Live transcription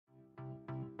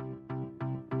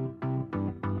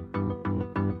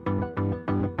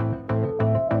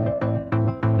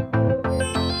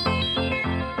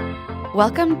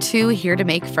Welcome to Here to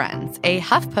Make Friends, a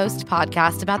HuffPost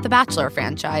podcast about the Bachelor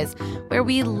franchise, where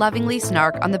we lovingly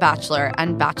snark on The Bachelor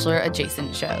and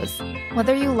Bachelor-adjacent shows.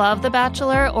 Whether you love The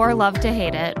Bachelor or love to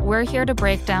hate it, we're here to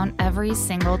break down every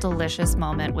single delicious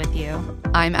moment with you.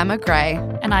 I'm Emma Gray.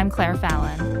 And I'm Claire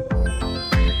Fallon.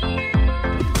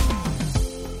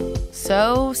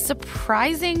 So,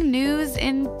 surprising news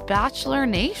in Bachelor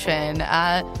Nation.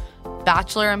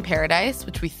 Bachelor in Paradise,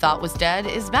 which we thought was dead,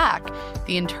 is back.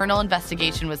 The internal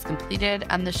investigation was completed,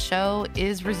 and the show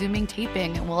is resuming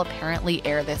taping and will apparently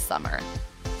air this summer.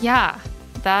 Yeah,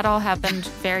 that all happened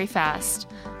very fast.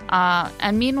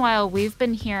 And meanwhile, we've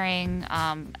been hearing,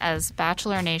 as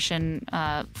Bachelor Nation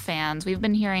fans, we've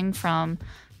been hearing from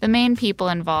the main people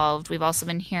involved. We've also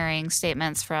been hearing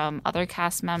statements from other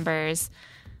cast members.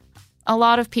 A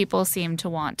lot of people seem to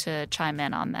want to chime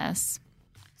in on this.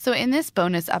 So in this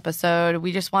bonus episode,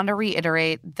 we just want to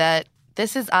reiterate that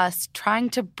this is us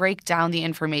trying to break down the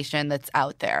information that's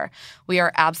out there. We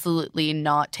are absolutely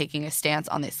not taking a stance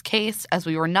on this case, as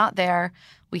we were not there,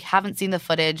 we haven't seen the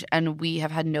footage, and we have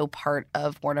had no part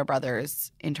of Warner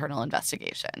Brothers' internal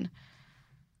investigation.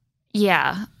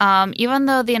 Yeah. Even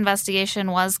though the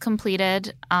investigation was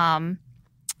completed,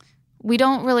 we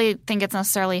don't really think it's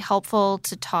necessarily helpful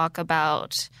to talk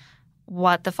about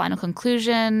what the final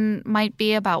conclusion might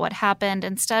be about what happened.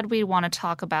 Instead, we want to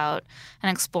talk about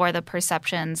and explore the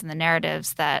perceptions and the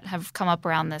narratives that have come up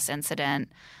around this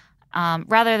incident,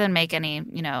 rather than make any,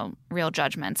 real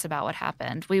judgments about what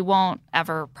happened. We won't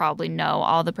ever probably know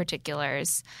all the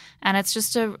particulars, and it's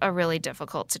just a really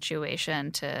difficult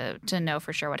situation to know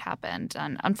for sure what happened.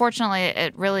 And unfortunately,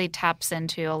 it really taps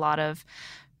into a lot of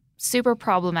super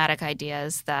problematic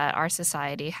ideas that our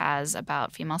society has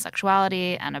about female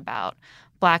sexuality and about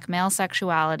Black male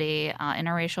sexuality,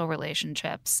 interracial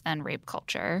relationships, and rape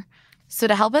culture. So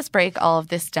to help us break all of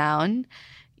this down,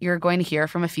 you're going to hear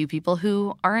from a few people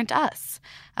who aren't us.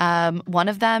 One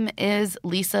of them is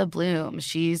Lisa Bloom.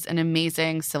 She's an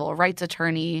amazing civil rights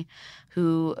attorney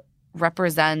who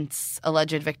represents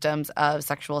alleged victims of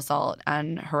sexual assault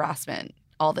and harassment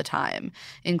all the time,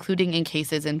 including in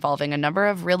cases involving a number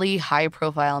of really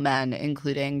high-profile men,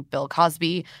 including Bill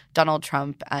Cosby, Donald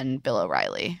Trump, and Bill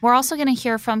O'Reilly. We're also going to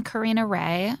hear from Karina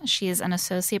Ray. She's an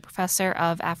associate professor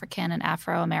of African and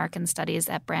Afro-American Studies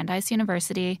at Brandeis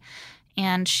University,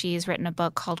 and she's written a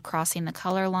book called Crossing the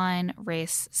Color Line: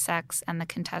 Race, Sex, and the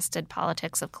Contested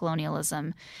Politics of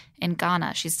Colonialism in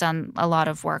Ghana. She's done a lot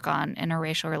of work on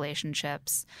interracial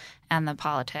relationships and the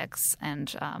politics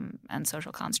and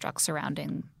social constructs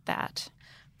surrounding that.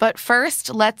 But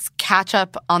first, let's catch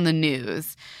up on the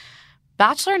news.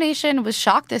 Bachelor Nation was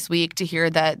shocked this week to hear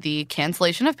that the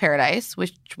cancellation of Paradise,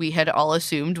 which we had all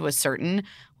assumed was certain,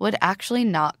 would actually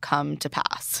not come to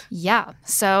pass. Yeah.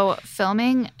 So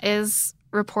filming is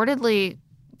reportedly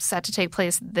set to take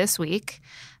place this week.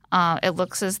 It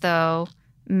looks as though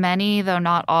many, though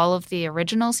not all, of the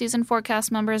original season 4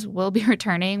 cast members will be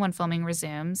returning when filming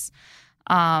resumes.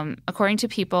 According to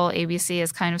People, ABC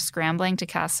is kind of scrambling to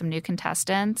cast some new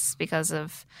contestants because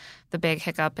of the big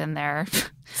hiccup in their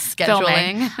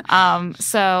scheduling.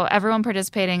 So everyone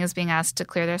participating is being asked to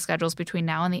clear their schedules between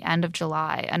now and the end of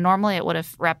July. And normally it would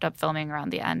have wrapped up filming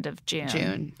around the end of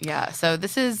June. Yeah. So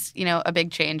this is, a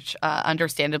big change.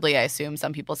 Understandably, I assume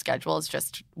some people's schedules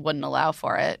just wouldn't allow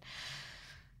for it.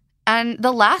 And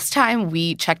the last time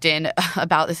we checked in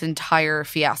about this entire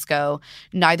fiasco,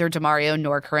 neither Demario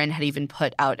nor Corinne had even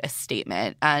put out a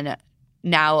statement. And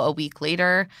now, a week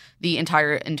later, the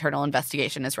entire internal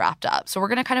investigation is wrapped up. So we're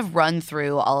going to kind of run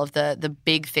through all of the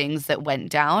big things that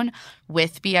went down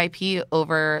with BIP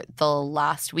over the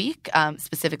last week,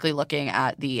 specifically looking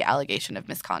at the allegation of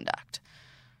misconduct.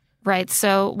 Right.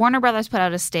 So Warner Brothers put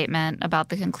out a statement about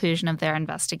the conclusion of their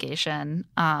investigation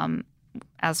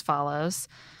as follows.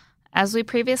 As we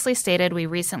previously stated, we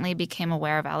recently became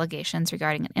aware of allegations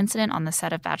regarding an incident on the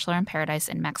set of Bachelor in Paradise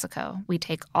in Mexico. We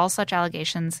take all such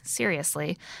allegations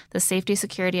seriously. The safety,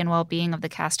 security, and well-being of the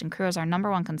cast and crew is our number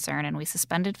one concern, and we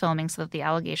suspended filming so that the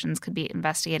allegations could be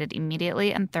investigated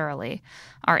immediately and thoroughly.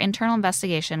 Our internal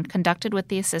investigation, conducted with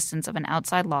the assistance of an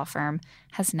outside law firm,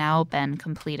 has now been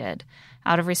completed.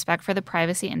 Out of respect for the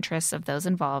privacy interests of those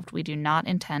involved, we do not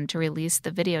intend to release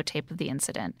the videotape of the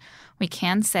incident. We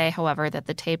can say, however, that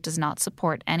the tape does not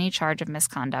support any charge of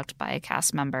misconduct by a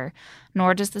cast member,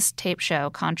 nor does this tape show,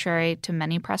 contrary to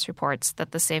many press reports,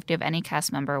 that the safety of any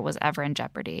cast member was ever in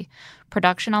jeopardy.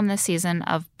 Production on this season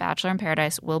of Bachelor in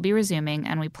Paradise will be resuming,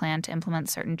 and we plan to implement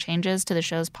certain changes to the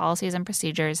show's policies and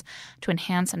procedures to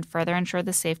enhance and further ensure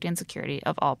the safety and security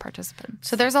of all participants.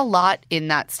 So there's a lot in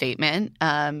that statement,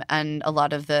 and a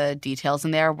lot of the details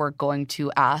in there we're going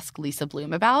to ask Lisa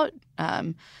Bloom about,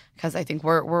 because I think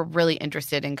we're really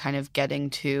interested in kind of getting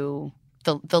to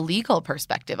the legal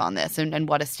perspective on this and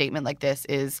what a statement like this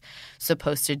is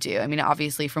supposed to do. I mean,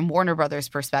 obviously, from Warner Brothers'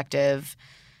 perspective,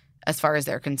 as far as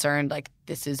they're concerned, like,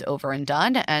 this is over and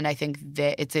done. And I think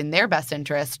that it's in their best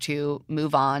interest to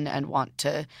move on and want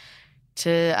to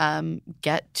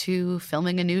get to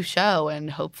filming a new show and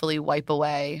hopefully wipe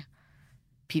away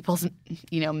people's,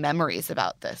 memories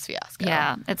about this fiasco.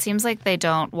 Yeah, it seems like they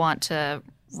don't want to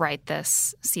write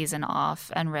this season off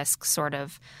and risk sort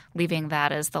of leaving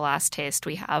that as the last taste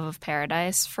we have of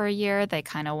Paradise for a year. They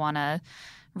kind of want to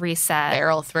reset.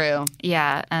 Barrel through.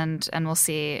 Yeah, and we'll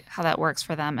see how that works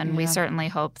for them. And we certainly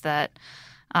hope that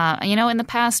in the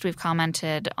past we've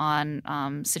commented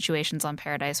on situations on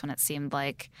Paradise when it seemed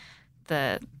like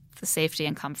the safety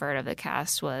and comfort of the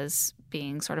cast was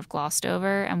being sort of glossed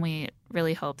over, and we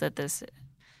really hope that this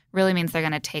really means they're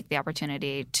going to take the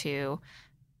opportunity to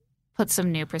put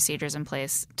some new procedures in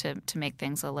place to make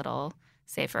things a little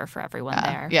safer for everyone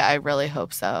there. Yeah, I really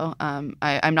hope so.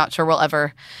 I'm not sure we'll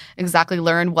ever exactly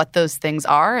learn what those things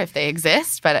are, if they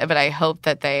exist, but I hope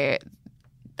that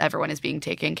everyone is being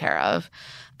taken care of.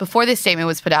 Before this statement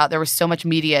was put out, there was so much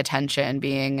media attention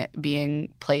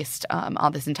being placed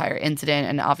on this entire incident,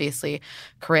 and obviously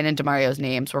Corinne and Damario's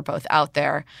names were both out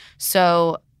there.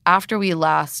 So after we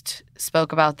last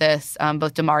spoke about this,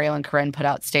 both Damario and Corinne put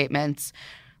out statements.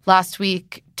 Last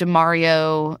week,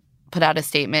 Damario put out a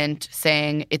statement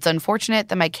saying, "It's unfortunate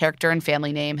that my character and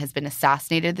family name has been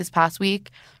assassinated this past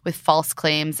week with false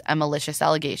claims and malicious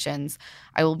allegations.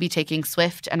 I will be taking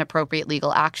swift and appropriate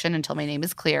legal action until my name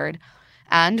is cleared.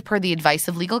 And per the advice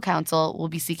of legal counsel, will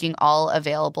be seeking all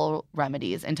available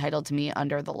remedies entitled to me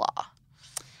under the law."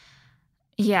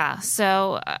 Yeah.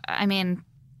 So, I mean,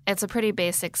 it's a pretty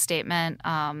basic statement.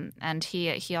 And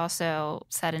he also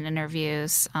said in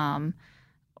interviews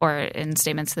or in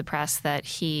statements to the press that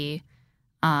he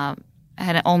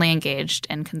had only engaged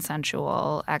in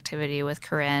consensual activity with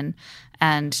Corinne.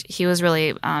 And he was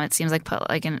really, it seems like, put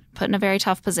in a very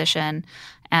tough position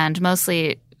and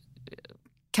mostly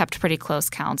kept pretty close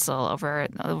counsel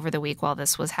over the week while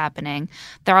this was happening.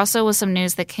 There also was some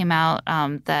news that came out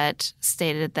that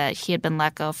stated that he had been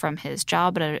let go from his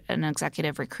job at an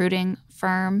executive recruiting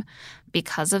firm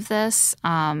because of this.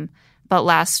 But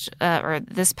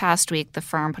this past week, the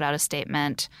firm put out a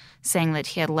statement saying that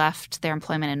he had left their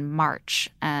employment in March,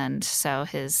 and so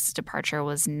his departure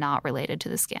was not related to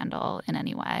the scandal in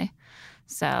any way.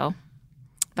 So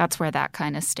that's where that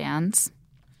kind of stands.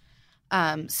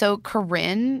 So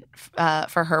Corinne,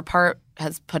 for her part,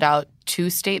 has put out two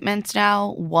statements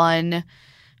now. One,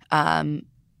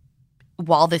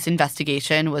 while this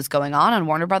investigation was going on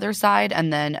Warner Brothers' side,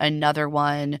 and then another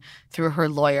one through her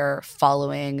lawyer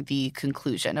following the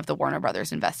conclusion of the Warner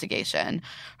Brothers investigation.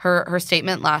 Her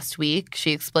statement last week,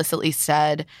 she explicitly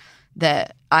said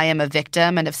that I am a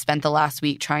victim and have spent the last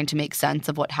week trying to make sense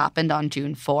of what happened on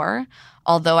June 4.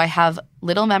 Although I have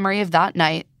little memory of that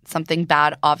night, something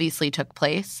bad obviously took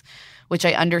place, which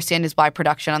I understand is why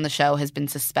production on the show has been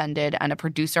suspended and a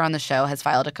producer on the show has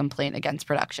filed a complaint against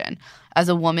production. As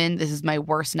a woman, this is my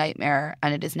worst nightmare,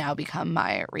 and it has now become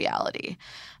my reality.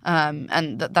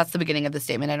 That's the beginning of the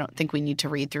statement. I don't think we need to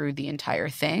read through the entire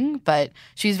thing, but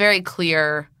she's very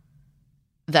clear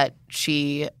that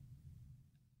she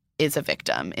is a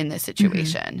victim in this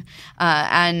situation.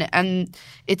 Mm-hmm. And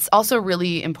it's also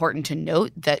really important to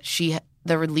note that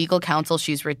the legal counsel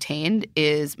she's retained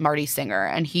is Marty Singer,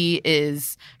 and he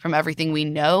is, from everything we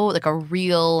know, like a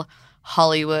real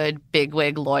Hollywood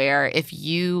bigwig lawyer. If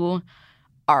you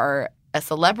are a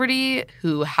celebrity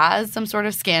who has some sort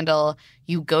of scandal,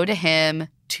 you go to him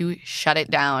to shut it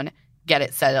down, get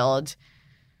it settled,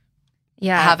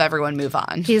 have everyone move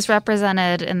on. He's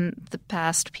represented in the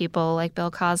past people like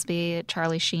Bill Cosby,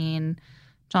 Charlie Sheen,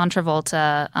 John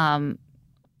Travolta.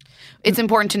 It's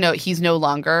important to note he's no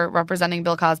longer representing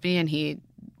Bill Cosby, and he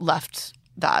left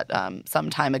that some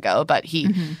time ago. But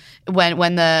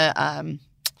when the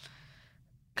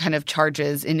kind of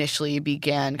charges initially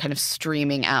began kind of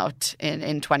streaming out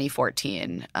in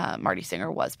 2014, Marty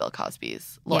Singer was Bill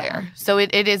Cosby's lawyer. Yeah. So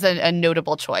it is a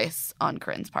notable choice on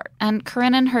Corinne's part. And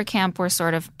Corinne and her camp were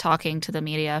sort of talking to the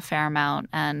media a fair amount.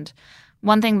 And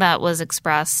one thing that was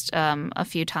expressed a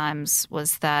few times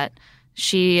was that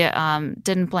she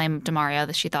didn't blame Damario,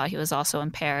 that she thought he was also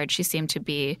impaired. She seemed to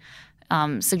be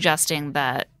suggesting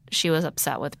that she was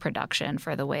upset with production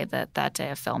for the way that day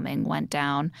of filming went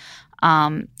down.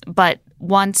 But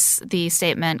once the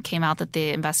statement came out that the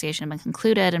investigation had been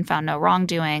concluded and found no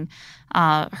wrongdoing,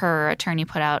 her attorney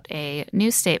put out a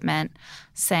news statement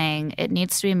saying it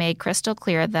needs to be made crystal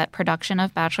clear that production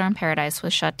of Bachelor in Paradise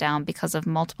was shut down because of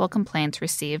multiple complaints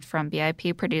received from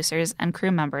BIP producers and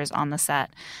crew members on the set.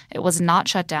 It was not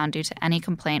shut down due to any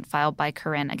complaint filed by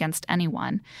Corinne against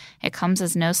anyone. It comes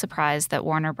as no surprise that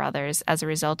Warner Brothers, as a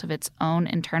result of its own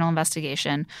internal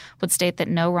investigation, would state that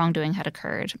no wrongdoing had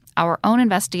occurred. Our own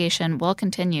investigation will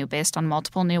continue based on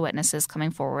multiple new witnesses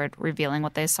coming forward, revealing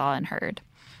what they saw and heard.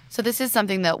 So this is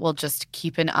something that we'll just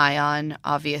keep an eye on.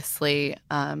 Obviously,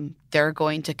 they're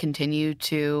going to continue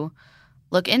to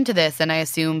look into this, and I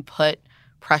assume put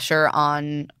pressure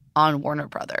on Warner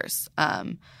Brothers.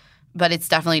 But it's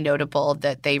definitely notable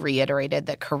that they reiterated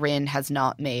that Corinne has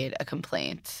not made a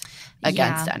complaint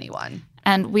against anyone.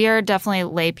 And we are definitely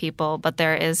lay people, but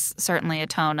there is certainly a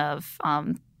tone of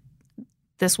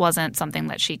this wasn't something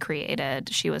that she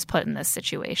created. She was put in this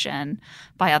situation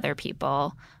by other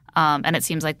people. And it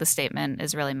seems like the statement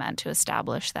is really meant to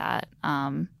establish that.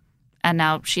 And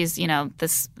now she's,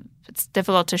 it's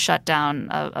difficult to shut down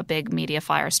a big media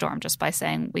firestorm just by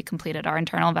saying we completed our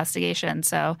internal investigation.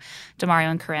 So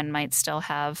Demario and Corinne might still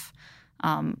have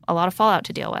a lot of fallout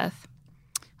to deal with.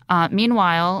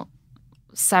 Meanwhile,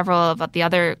 several of the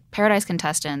other Paradise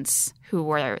contestants who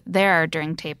were there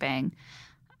during taping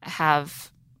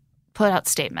have put out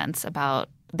statements about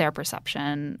their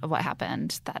perception of what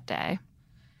happened that day.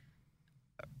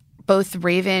 Both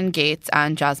Raven Gates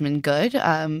and Jasmine Good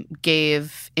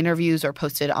gave interviews or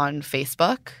posted on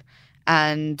Facebook,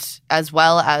 and as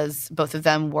well as both of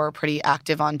them were pretty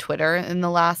active on Twitter in the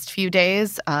last few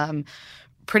days,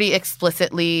 pretty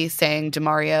explicitly saying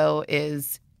Demario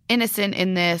is innocent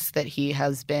in this, that he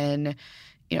has been,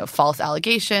 false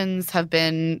allegations have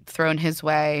been thrown his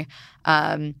way.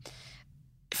 From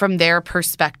their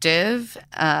perspective,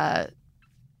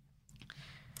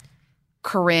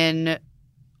 Corinne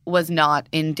was not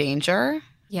in danger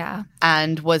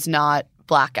and was not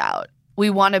blackout.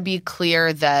 We want to be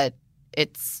clear that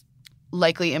it's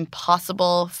likely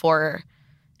impossible for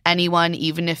anyone,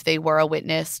 even if they were a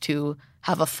witness, to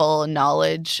have a full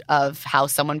knowledge of how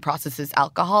someone processes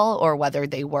alcohol or whether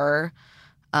they were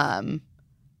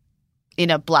in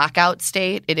a blackout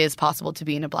state. It is possible to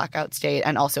be in a blackout state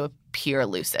and also appear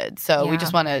lucid. So we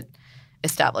just want to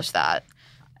establish that.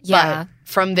 Yeah.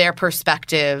 But from their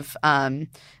perspective,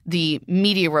 the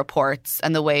media reports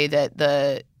and the way that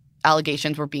the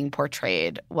allegations were being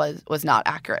portrayed was not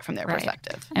accurate from their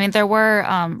perspective. I mean, there were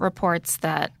reports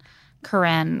that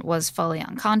Corinne was fully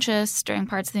unconscious during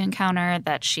parts of the encounter,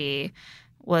 that she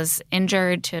was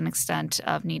injured to an extent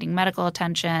of needing medical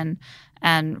attention.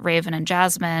 And Raven and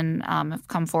Jasmine have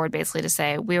come forward basically to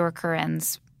say, we were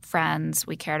Corinne's friends.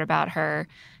 We cared about her.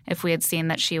 If we had seen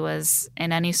that she was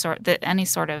in any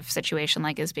sort of situation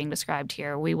like is being described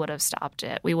here, we would have stopped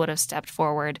it. We would have stepped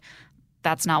forward.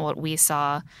 That's not what we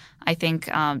saw. I think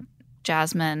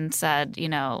Jasmine said,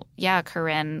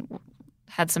 Corinne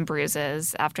had some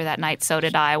bruises after that night. So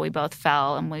did I. We both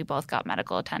fell and we both got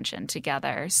medical attention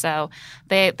together. So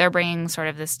they're bringing sort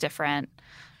of this different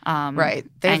right.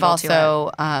 They've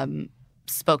also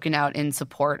spoken out in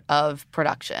support of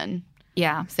production.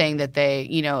 Yeah. Saying that they,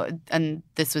 and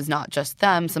this was not just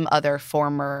them, some other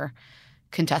former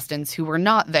contestants who were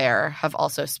not there have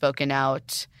also spoken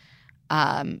out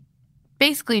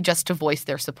basically just to voice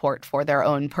their support for their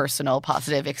own personal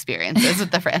positive experiences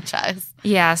with the franchise.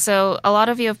 Yeah. So a lot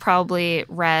of you have probably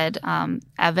read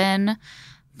Evan,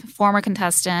 former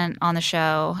contestant on the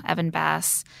show, Evan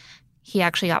Bass. He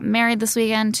actually got married this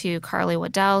weekend to Carly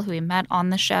Waddell, who he met on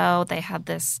the show. They had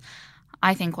this,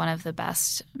 I think, one of the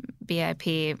best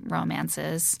BIP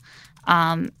romances.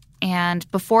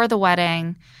 And before the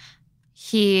wedding,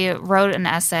 he wrote an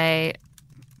essay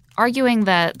arguing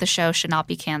that the show should not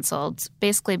be canceled,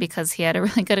 basically because he had a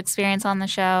really good experience on the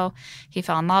show. He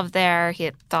fell in love there. He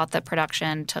had thought that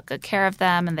production took good care of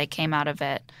them and they came out of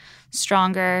it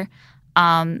stronger.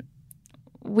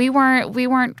 We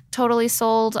weren't totally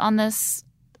sold on this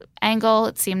angle.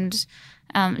 It seemed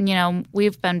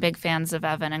we've been big fans of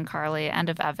Evan and Carly and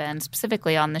of Evan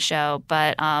specifically on the show.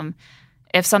 But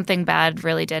if something bad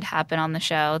really did happen on the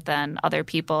show, then other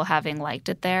people having liked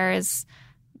it there is,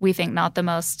 we think, not the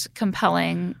most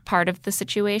compelling part of the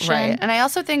situation. Right. And I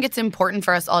also think it's important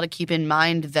for us all to keep in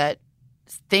mind that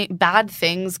bad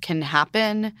things can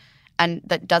happen, and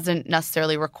that doesn't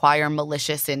necessarily require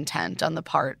malicious intent on the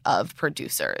part of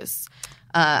producers.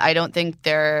 I don't think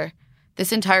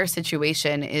this entire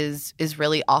situation is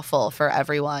really awful for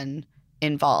everyone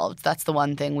involved. That's the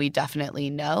one thing we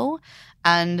definitely know.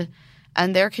 And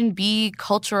there can be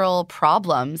cultural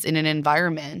problems in an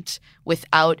environment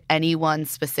without anyone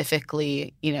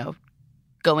specifically,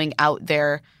 going out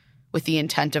there with the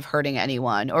intent of hurting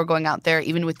anyone or going out there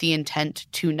even with the intent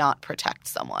to not protect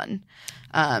someone.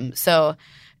 So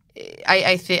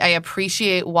I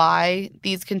appreciate why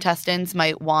these contestants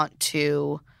might want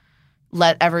to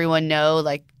let everyone know,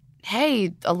 like,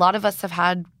 hey, a lot of us have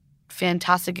had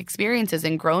fantastic experiences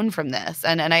and grown from this.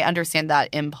 And I understand that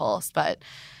impulse, but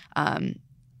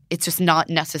it's just not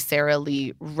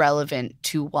necessarily relevant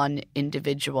to one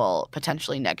individual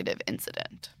potentially negative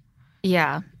incident.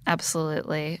 Yeah,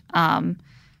 absolutely. Bad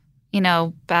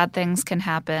things can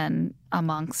happen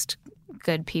amongst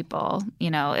good people.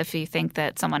 If you think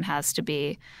that someone has to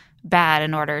be bad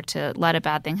in order to let a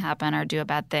bad thing happen or do a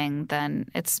bad thing, then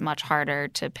it's much harder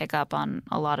to pick up on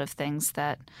a lot of things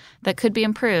that could be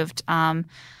improved.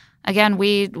 Again,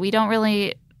 we don't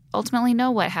really ultimately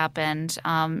know what happened.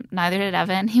 Neither did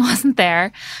Evan. He wasn't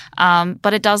there.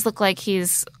 But it does look like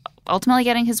he's ultimately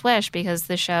getting his wish because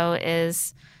the show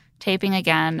is taping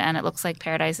again, and it looks like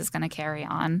Paradise is going to carry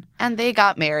on. And they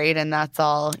got married, and that's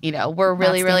all. We're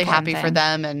really, really happy for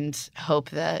them and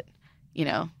hope that,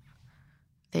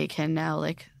 they can now,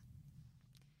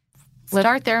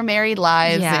 start their married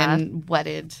lives in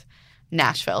wedded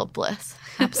Nashville bliss.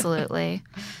 Absolutely.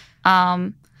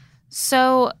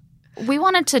 So we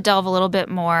wanted to delve a little bit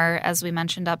more, as we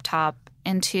mentioned up top,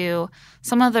 into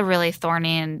some of the really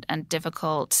thorny and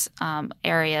difficult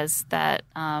areas that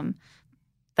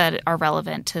are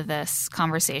relevant to this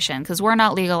conversation, because we're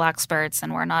not legal experts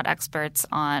and we're not experts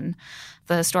on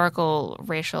the historical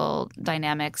racial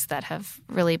dynamics that have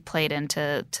really played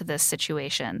into this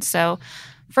situation. So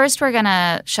first, we're going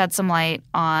to shed some light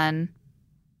on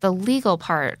the legal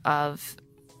part of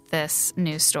this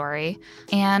news story.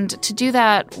 And to do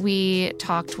that, we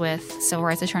talked with civil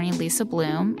rights attorney Lisa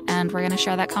Bloom, and we're going to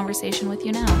share that conversation with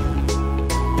you now.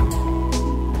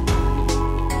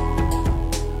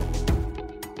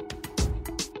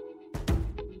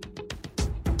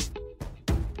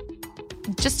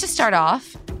 Just to start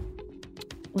off,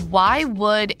 why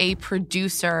would a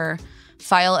producer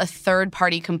file a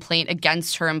third-party complaint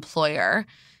against her employer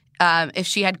if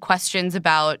she had questions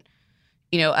about,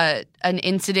 an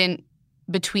incident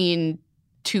between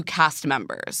two cast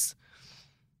members?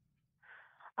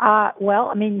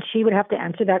 She would have to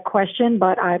answer that question,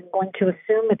 but I'm going to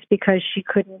assume it's because she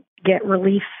couldn't get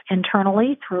relief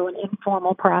internally through an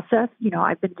informal process.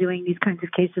 I've been doing these kinds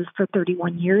of cases for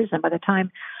 31 years, and by the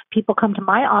time people come to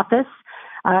my office,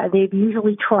 they've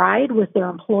usually tried with their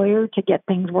employer to get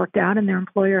things worked out, and their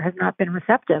employer has not been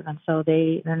receptive, and so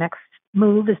the next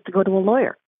move is to go to a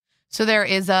lawyer. So there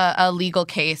is a legal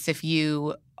case if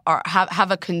you have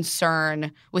a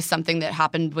concern with something that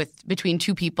happened between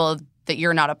two people that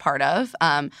you're not a part of,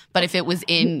 but if it was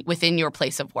within your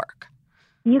place of work.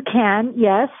 You can,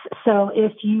 yes. So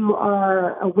if you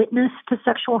are a witness to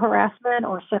sexual harassment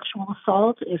or sexual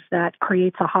assault, if that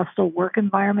creates a hostile work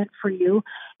environment for you,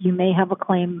 you may have a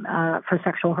claim for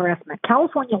sexual harassment.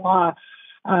 California law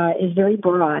is very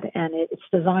broad, and it's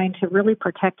designed to really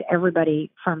protect everybody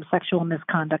from sexual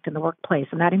misconduct in the workplace.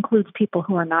 And that includes people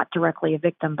who are not directly a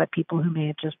victim, but people who may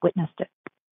have just witnessed it.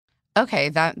 Okay,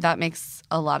 that makes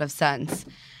a lot of sense.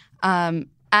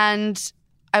 And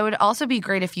I would also be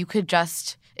great if you could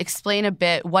just explain a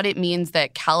bit what it means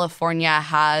that California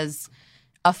has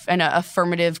an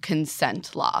affirmative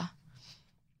consent law.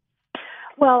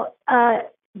 Well,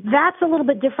 that's a little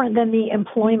bit different than the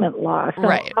employment law. So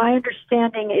right. My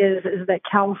understanding is that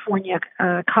California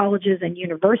colleges and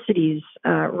universities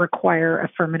require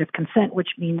affirmative consent, which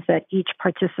means that each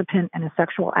participant in a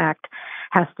sexual act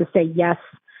has to say yes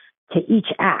to each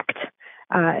act.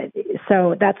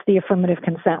 So that's the affirmative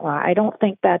consent law. I don't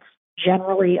think that's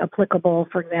generally applicable,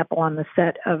 for example, on the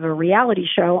set of a reality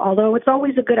show, although it's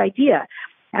always a good idea.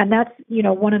 And that's,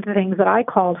 one of the things that I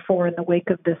called for in the wake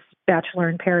of this Bachelor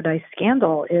in Paradise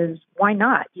scandal is why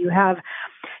not? You have,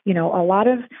 a lot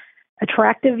of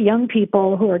attractive young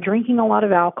people who are drinking a lot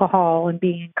of alcohol and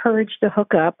being encouraged to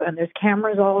hook up, and there's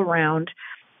cameras all around.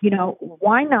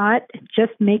 Why not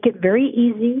just make it very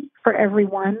easy for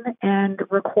everyone and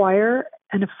require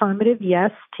an affirmative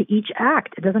yes to each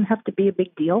act? It doesn't have to be a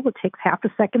big deal. It takes half a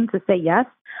second to say yes,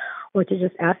 or to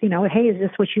just ask, hey, is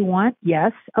this what you want?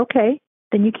 Yes. Okay.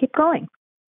 Then you keep going.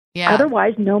 Yeah.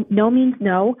 Otherwise, no means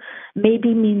no.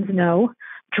 Maybe means no.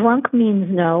 Drunk means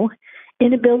no.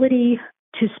 Inability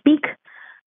to speak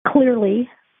clearly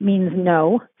means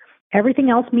no. Everything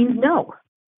else means no.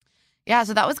 Yeah,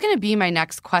 so that was going to be my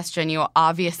next question.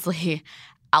 Obviously,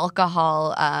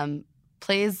 alcohol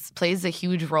plays a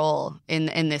huge role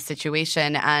in this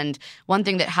situation. And one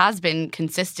thing that has been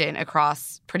consistent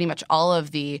across pretty much all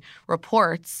of the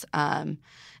reports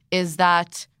is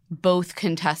that both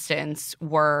contestants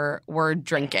were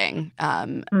drinking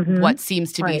what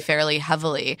seems to be fairly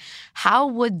heavily. How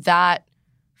would that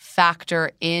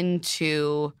factor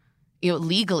into,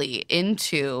 legally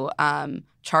into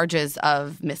charges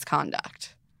of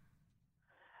misconduct?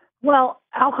 Well,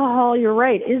 alcohol, you're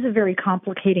right, is a very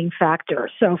complicating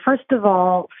factor. So first of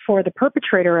all, for the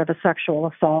perpetrator of a sexual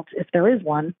assault, if there is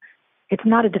one, it's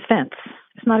not a defense.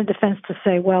 It's not a defense to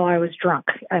say, well, I was drunk.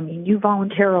 I mean, you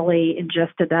voluntarily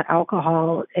ingested that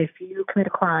alcohol. If you commit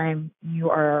a crime, you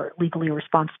are legally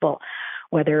responsible,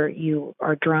 whether you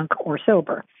are drunk or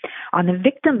sober. On the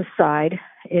victim's side,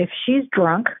 if she's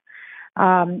drunk,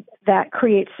 that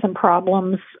creates some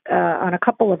problems on a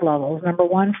couple of levels. Number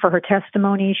one, for her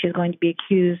testimony, she's going to be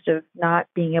accused of not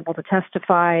being able to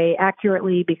testify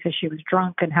accurately because she was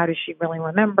drunk, and how does she really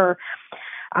remember?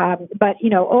 But,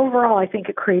 overall, I think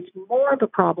it creates more of a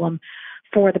problem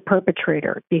for the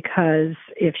perpetrator, because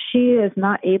if she is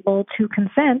not able to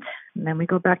consent, and then we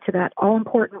go back to that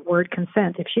all-important word,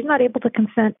 consent, if she's not able to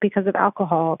consent because of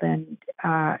alcohol, then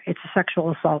it's a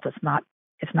sexual assault. It's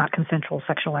not consensual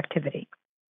sexual activity.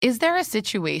 Is there a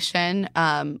situation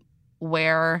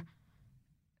where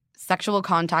sexual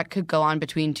contact could go on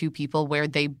between two people where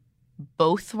they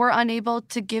both were unable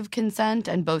to give consent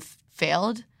and both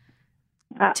failed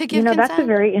to give consent? That's a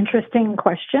very interesting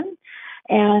question.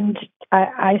 And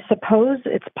I suppose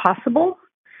it's possible,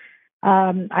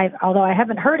 although I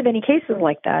haven't heard of any cases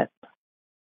like that.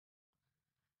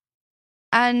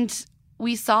 And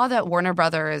we saw that Warner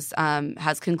Brothers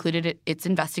has concluded its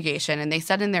investigation, and they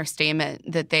said in their statement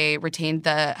that they retained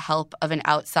the help of an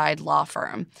outside law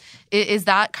firm. Is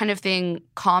that kind of thing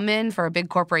common for a big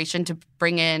corporation to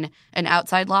bring in an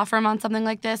outside law firm on something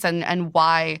like this? And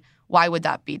why would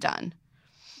that be done?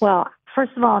 Well,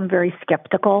 first of all, I'm very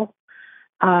skeptical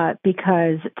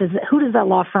because who does that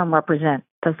law firm represent?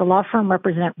 Does the law firm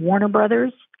represent Warner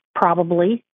Brothers?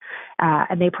 Probably.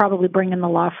 And they probably bring in the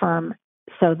law firm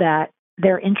so that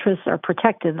their interests are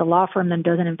protected. The law firm then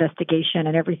does an investigation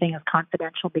and everything is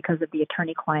confidential because of the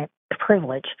attorney-client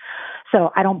privilege.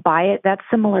 So I don't buy it. That's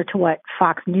similar to what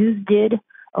Fox News did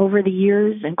over the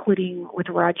years, including with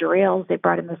Roger Ailes. They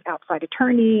brought in this outside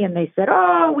attorney and they said,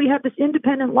 oh, we have this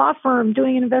independent law firm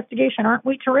doing an investigation. Aren't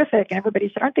we terrific? And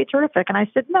everybody said, aren't they terrific? And I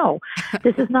said, no,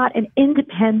 this is not an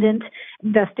independent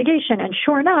investigation. And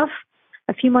sure enough,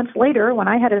 a few months later, when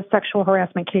I had a sexual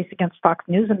harassment case against Fox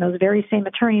News and those very same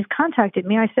attorneys contacted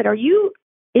me, I said, are you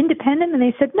independent? And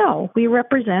they said, no, we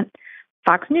represent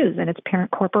Fox News and its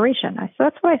parent corporation. I said,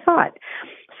 that's what I thought.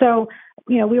 So,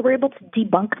 we were able to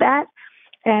debunk that.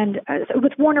 And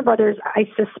with Warner Brothers, I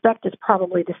suspect it's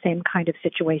probably the same kind of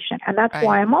situation. And that's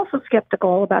why I'm also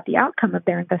skeptical about the outcome of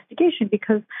their investigation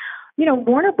because,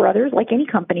 Warner Brothers, like any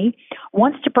company,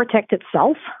 wants to protect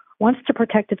itself, wants to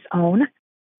protect its own.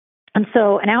 And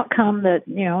so an outcome that,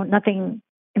 nothing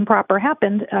improper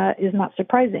happened is not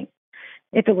surprising.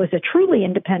 If it was a truly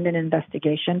independent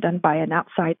investigation done by an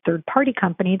outside third-party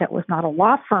company that was not a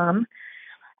law firm,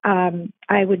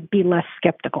 I would be less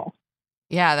skeptical.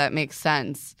 Yeah, that makes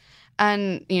sense.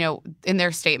 And, in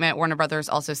their statement, Warner Brothers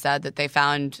also said that they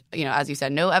found, as you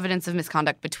said, no evidence of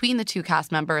misconduct between the two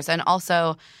cast members, and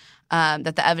also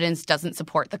that the evidence doesn't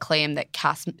support the claim that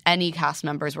any cast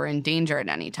members were in danger at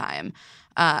any time.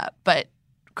 But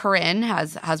Corinne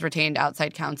has retained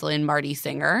outside counsel in Marty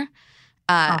Singer,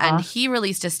 and he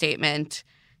released a statement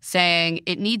saying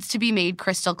it needs to be made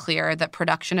crystal clear that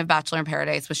production of Bachelor in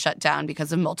Paradise was shut down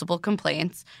because of multiple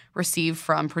complaints received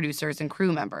from producers and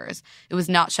crew members. It was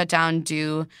not shut down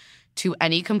due to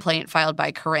any complaint filed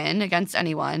by Corinne against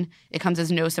anyone. It comes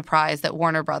as no surprise that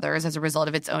Warner Brothers, as a result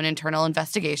of its own internal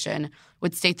investigation,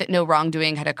 would state that no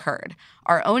wrongdoing had occurred.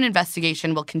 Our own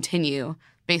investigation will continue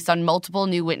based on multiple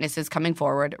new witnesses coming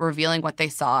forward, revealing what they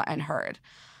saw and heard.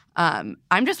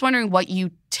 I'm just wondering what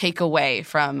you take away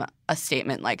from a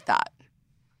statement like that.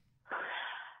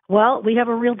 Well, we have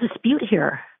a real dispute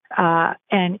here.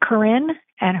 And Corinne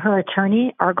and her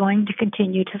attorney are going to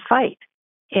continue to fight.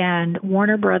 And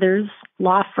Warner Brothers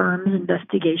law firm's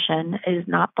investigation is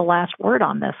not the last word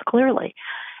on this, clearly.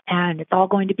 And it's all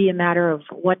going to be a matter of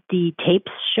what the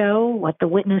tapes show, what the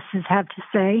witnesses have to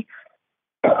say.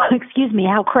 Excuse me,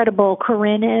 how credible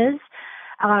Corinne is.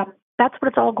 That's what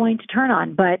it's all going to turn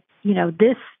on. But,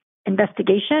 this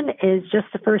investigation is just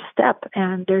the first step,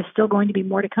 and there's still going to be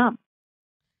more to come.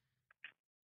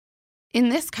 In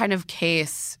this kind of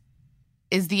case,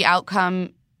 is the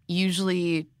outcome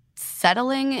usually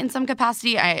settling in some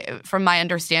capacity? From my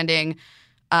understanding,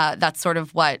 that's sort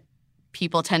of what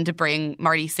people tend to bring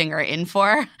Marty Singer in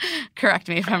for. Correct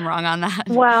me if I'm wrong on that.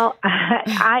 Well,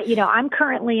 I'm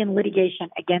currently in litigation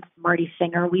against Marty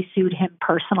Singer. We sued him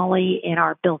personally in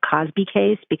our Bill Cosby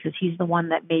case because he's the one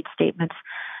that made statements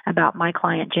about my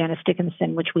client, Janice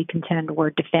Dickinson, which we contend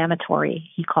were defamatory.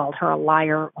 He called her a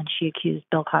liar when she accused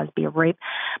Bill Cosby of rape.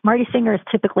 Marty Singer is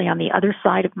typically on the other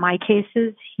side of my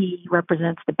cases. He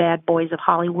represents the bad boys of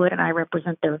Hollywood, and I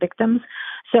represent their victims.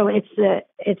 So it's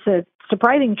a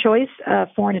surprising choice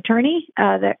for an attorney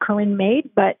that Corinne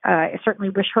made, but I certainly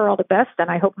wish her all the best,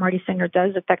 and I hope Marty Singer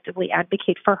does effectively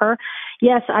advocate for her.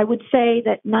 Yes, I would say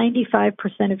that 95%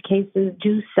 of cases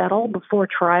do settle before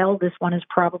trial. This one is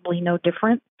probably no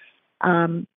different.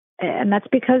 And that's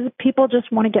because people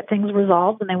just want to get things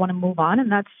resolved and they want to move on,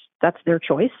 and that's their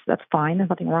choice. That's fine. There's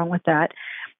nothing wrong with that.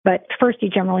 But first, you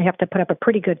generally have to put up a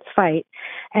pretty good fight.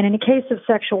 And in a case of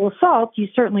sexual assault, you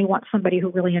certainly want somebody who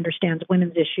really understands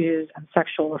women's issues and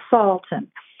sexual assault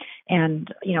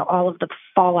and all of the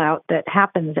fallout that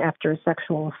happens after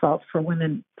sexual assault for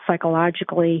women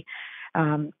psychologically.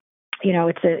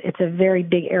 It's a very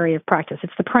big area of practice.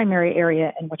 It's the primary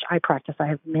area in which I practice. I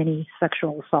have many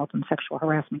sexual assault and sexual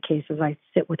harassment cases. I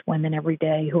sit with women every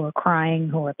day who are crying,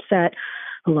 who are upset,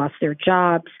 who lost their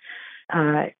jobs,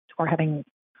 or having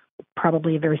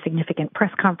probably a very significant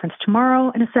press conference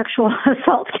tomorrow in a sexual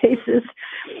assault cases,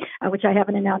 which I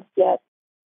haven't announced yet.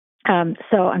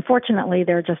 So unfortunately,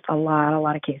 there are just a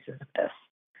lot of cases of this.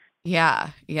 Yeah.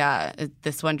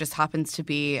 This one just happens to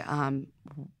be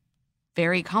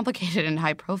very complicated and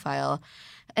high profile.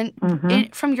 And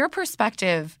from your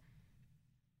perspective,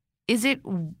 is it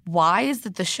wise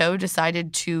that the show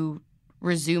decided to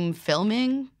resume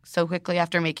filming so quickly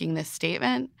after making this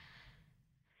statement?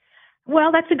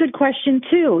 Well, that's a good question,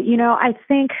 too. I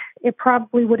think it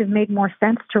probably would have made more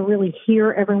sense to really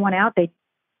hear everyone out. They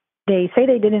say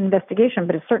they did an investigation,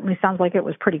 but it certainly sounds like it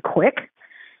was pretty quick.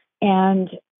 And,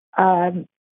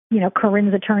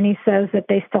 Corinne's attorney says that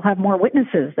they still have more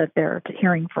witnesses that they're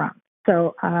hearing from.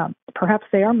 So perhaps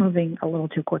they are moving a little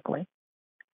too quickly.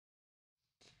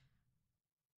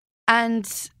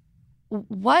 And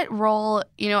what role,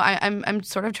 I'm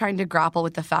sort of trying to grapple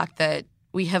with the fact that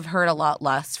we have heard a lot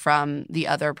less from the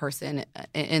other person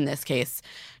in this case,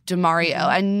 DeMario,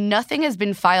 and nothing has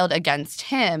been filed against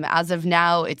him. As of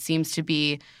now, it seems to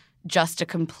be just a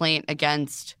complaint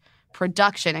against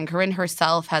production. And Corinne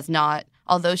herself has not,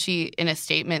 although she, in a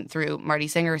statement through Marty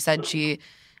Singer, said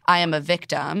I am a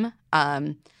victim,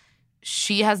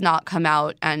 she has not come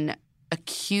out and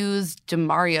accused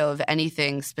DeMario of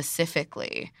anything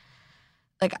specifically.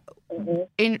 Like,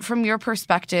 from your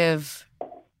perspective,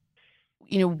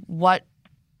 what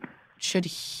should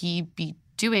he be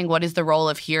doing? What is the role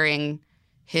of hearing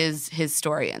his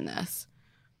story in this?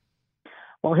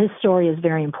 Well, his story is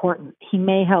very important. He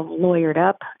may have lawyered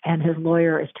up, and his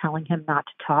lawyer is telling him not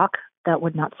to talk. That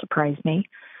would not surprise me.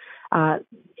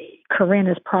 Corinne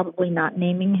is probably not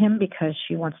naming him because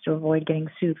she wants to avoid getting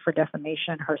sued for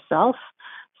defamation herself.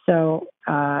 So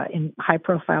in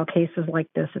high-profile cases like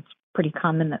this, it's pretty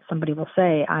common that somebody will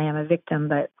say, I am a victim,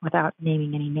 but without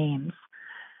naming any names.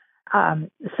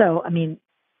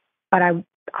 But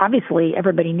obviously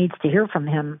everybody needs to hear from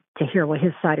him to hear what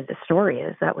his side of the story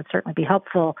is. That would certainly be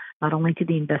helpful, not only to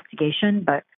the investigation,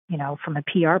 but, from a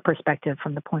PR perspective,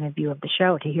 from the point of view of the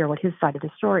show, to hear what his side of the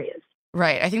story is.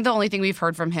 Right. I think the only thing we've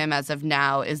heard from him as of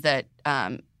now is that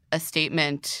a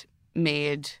statement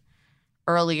made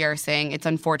earlier saying it's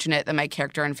unfortunate that my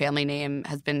character and family name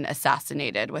has been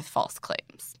assassinated with false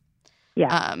claims.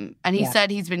 Yeah. And he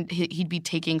said he'd be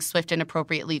taking swift and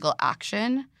appropriate legal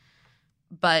action,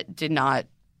 but did not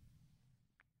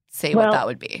say what that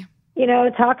would be.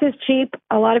 Talk is cheap.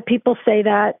 A lot of people say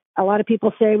that. A lot of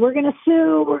people say, we're going to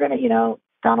sue. We're going to,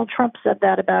 Donald Trump said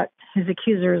that about his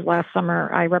accusers last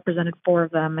summer. I represented 4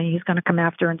 of them, and he's going to come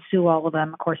after and sue all of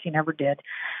them. Of course, he never did.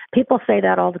 People say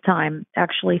that all the time.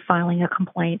 Actually, filing a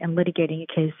complaint and litigating a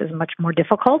case is much more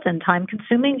difficult and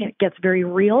time-consuming. It gets very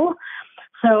real.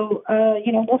 So,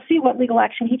 we'll see what legal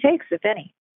action he takes, if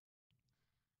any.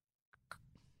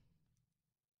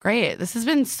 Great. This has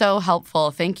been so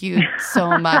helpful. Thank you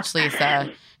so much,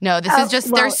 Lisa. No, this is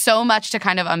just, there's so much to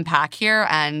kind of unpack here,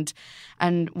 and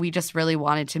we just really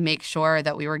wanted to make sure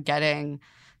that we were getting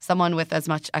someone with as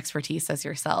much expertise as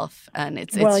yourself. And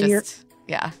it's just,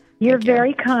 You're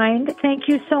very kind. Thank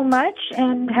you so much,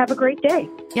 and have a great day.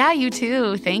 Yeah, you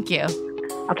too. Thank you.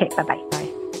 Okay, bye-bye. Bye.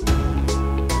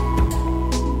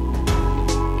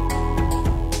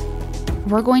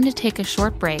 We're going to take a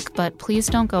short break, but please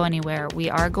don't go anywhere. We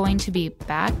are going to be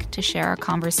back to share a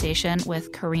conversation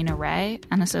with Karina Ray,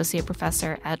 an associate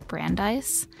professor at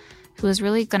Brandeis. who is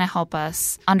really going to help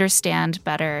us understand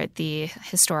better the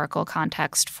historical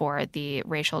context for the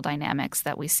racial dynamics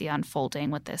that we see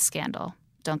unfolding with this scandal.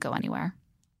 Don't go anywhere.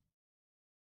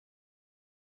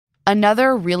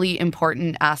 Another really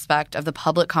important aspect of the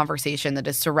public conversation that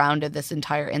has surrounded this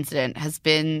entire incident has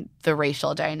been the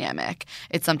racial dynamic.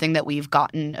 It's something that we've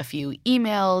gotten a few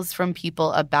emails from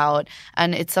people about,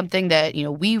 and it's something that,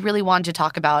 we really want to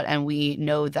talk about, and we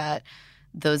know that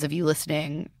those of you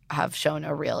listening have shown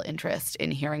a real interest in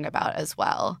hearing about as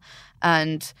well.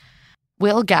 And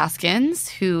Will Gaskins,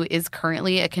 who is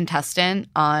currently a contestant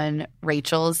on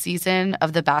Rachel's season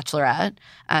of The Bachelorette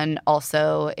and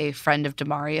also a friend of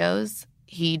DeMario's,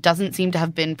 he doesn't seem to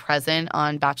have been present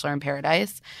on Bachelor in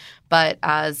Paradise, but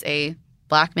as a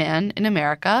Black man in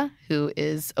America who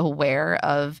is aware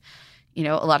of, a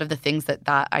lot of the things that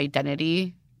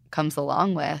identity comes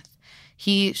along with,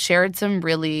 he shared some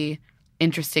really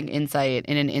interesting insight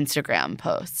in an Instagram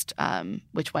post,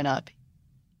 which went up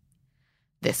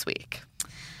this week.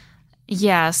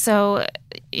 Yeah, so,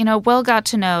 Will got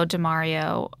to know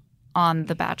DeMario on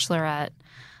The Bachelorette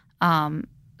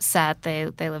set. They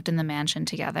lived in the mansion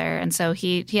together. And so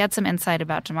he had some insight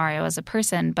about DeMario as a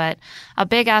person. But a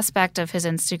big aspect of his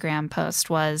Instagram post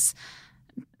was,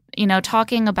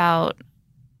 talking about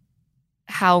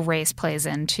how race plays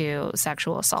into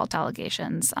sexual assault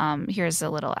allegations. Here's a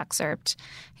little excerpt.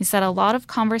 He said, "A lot of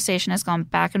conversation has gone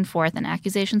back and forth and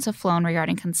accusations have flown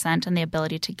regarding consent and the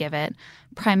ability to give it,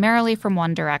 primarily from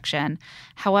one direction.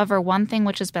 However, one thing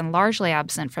which has been largely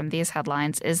absent from these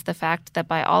headlines is the fact that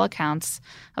by all accounts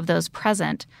of those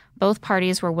present, both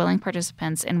parties were willing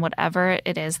participants in whatever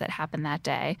it is that happened that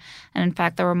day. And in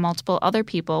fact, there were multiple other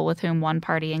people with whom one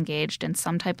party engaged in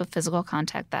some type of physical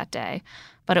contact that day.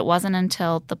 But it wasn't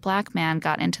until the Black man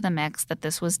got into the mix that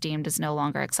this was deemed as no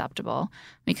longer acceptable.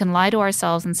 We can lie to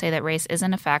ourselves and say that race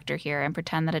isn't a factor here and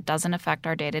pretend that it doesn't affect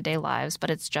our day-to-day lives,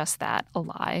 but it's just that, a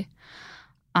lie."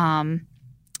 And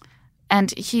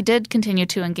he did continue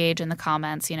to engage in the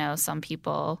comments. Some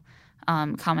people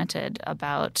commented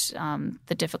about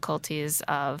the difficulties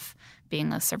of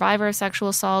being a survivor of sexual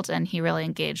assault, and he really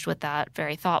engaged with that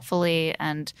very thoughtfully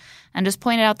and just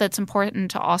pointed out that it's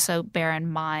important to also bear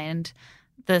in mind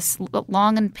this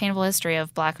long and painful history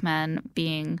of Black men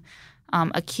being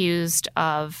accused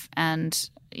of and,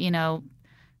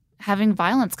 having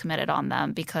violence committed on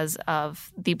them because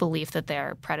of the belief that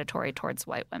they're predatory towards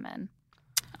white women.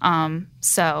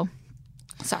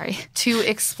 Sorry. To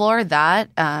explore that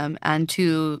and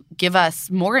to give us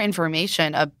more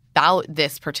information about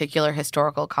this particular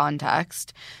historical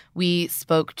context, we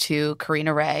spoke to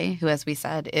Karina Ray, who, as we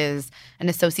said, is an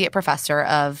associate professor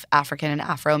of African and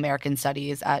Afro-American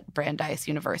studies at Brandeis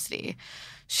University.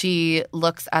 She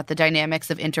looks at the dynamics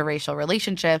of interracial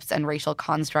relationships and racial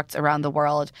constructs around the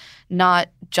world, not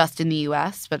just in the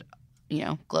U.S., but,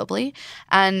 globally.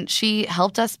 And she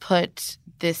helped us put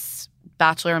this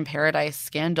Bachelor in Paradise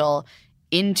scandal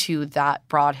into that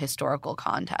broad historical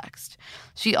context.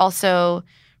 She also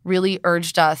really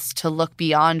urged us to look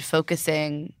beyond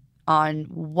focusing on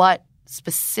what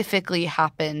specifically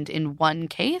happened in one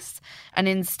case and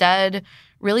instead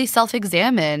really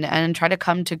self-examine and try to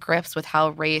come to grips with how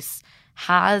race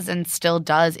has and still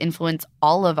does influence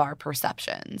all of our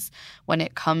perceptions when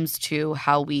it comes to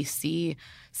how we see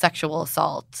sexual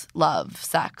assault, love,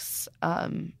 sex,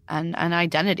 and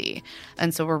identity.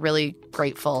 And so we're really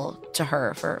grateful to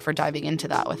her for diving into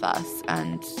that with us.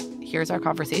 And here's our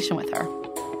conversation with her.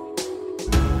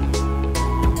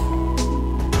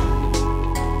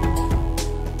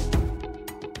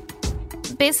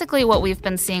 Basically, what we've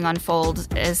been seeing unfold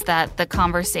is that the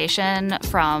conversation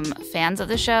from fans of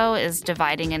the show is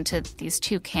dividing into these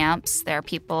two camps. There are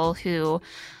people who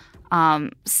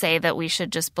say that we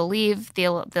should just believe the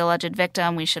alleged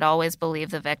victim, we should always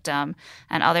believe the victim,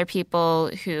 and other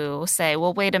people who say,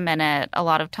 well, wait a minute, a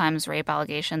lot of times rape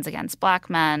allegations against Black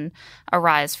men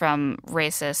arise from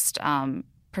racist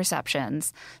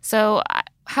perceptions. So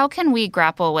how can we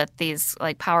grapple with these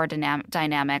power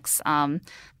dynamics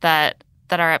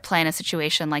that are at play in a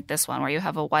situation like this one, where you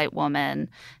have a white woman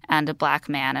and a Black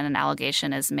man, and an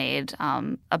allegation is made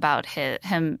about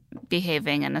him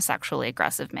behaving in a sexually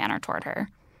aggressive manner toward her?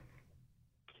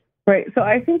 Right. So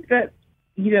I think that,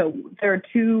 there are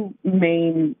two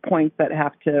main points that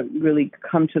have to really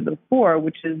come to the fore,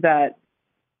 which is that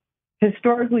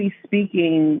historically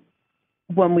speaking,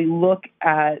 when we look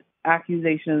at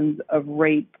accusations of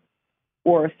rape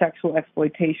or sexual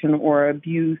exploitation or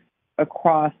abuse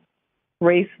across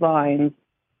race lines,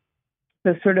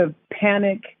 the sort of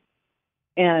panic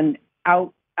and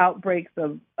outbreaks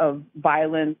of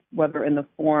violence, whether in the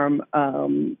form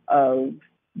of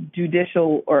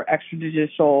judicial or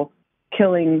extrajudicial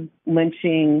killings,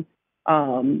 lynching,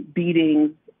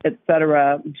 beatings,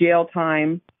 etc., jail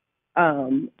time,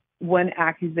 when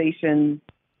accusations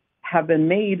have been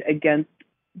made against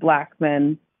Black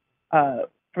men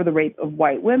for the rape of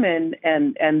white women,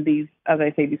 and these, as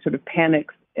I say, these sort of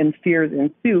panics and fears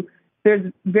ensue,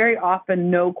 there's very often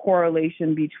no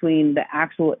correlation between the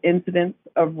actual incidents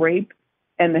of rape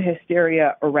and the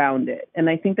hysteria around it. And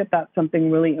I think that that's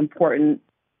something really important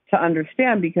to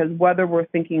understand, because whether we're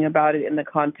thinking about it in the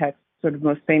context, sort of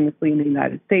most famously in the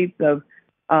United States, of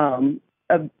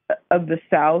the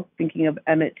South, thinking of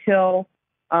Emmett Till,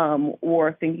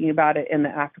 or thinking about it in the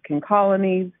African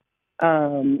colonies,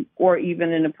 or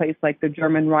even in a place like the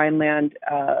German Rhineland,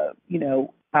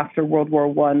 after World War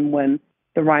I, when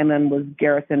the Rhineland was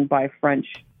garrisoned by French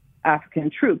African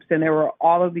troops. And there were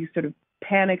all of these sort of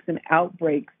panics and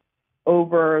outbreaks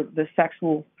over the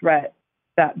sexual threat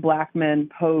that Black men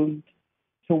posed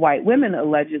to white women,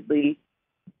 allegedly.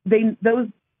 They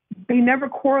never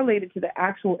correlated to the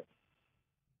actual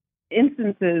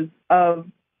instances of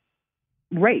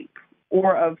rape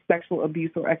or of sexual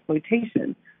abuse or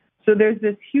exploitation. So there's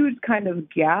this huge kind of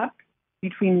gap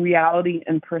between reality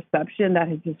and perception that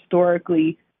has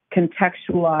historically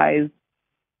contextualized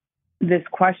this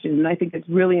question. And I think it's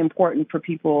really important for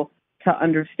people to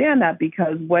understand that,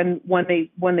 because when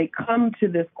they come to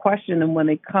this question, and when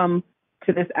they come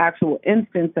to this actual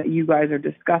instance that you guys are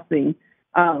discussing,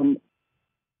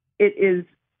 it is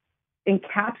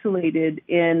encapsulated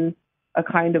in a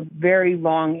kind of very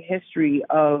long history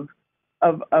of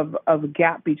a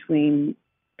gap between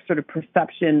sort of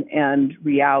perception and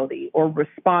reality, or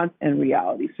response and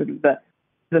reality, sort of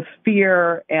the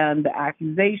fear and the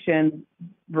accusation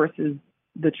versus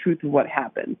the truth of what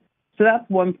happened. So that's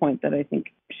one point that I think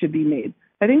should be made.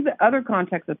 I think the other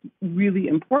context that's really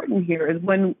important here is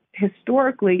when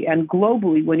historically and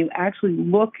globally, when you actually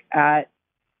look at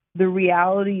the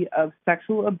reality of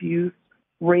sexual abuse,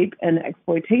 rape, and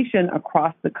exploitation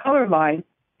across the color line,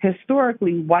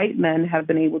 historically, white men have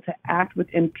been able to act with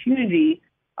impunity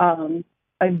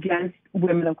against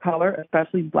women of color,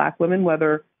 especially Black women,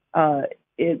 whether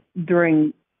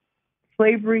during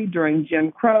slavery, during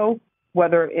Jim Crow,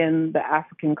 whether in the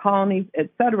African colonies, et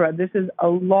cetera. This is a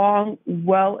long,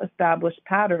 well-established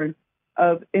pattern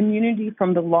of immunity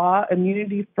from the law,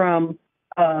 immunity from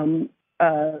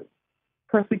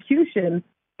persecution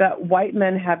that white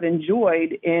men have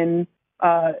enjoyed in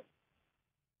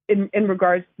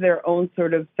regards to their own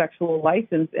sort of sexual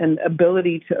license and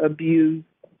ability to abuse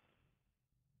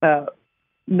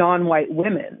non-white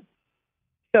women.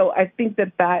 So I think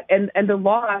that and the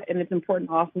law, and it's important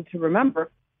also to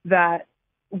remember that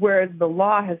whereas the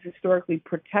law has historically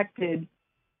protected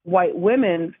white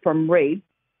women from rape,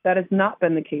 that has not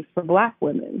been the case for Black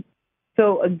women.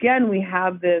 So again, we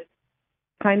have this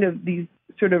kind of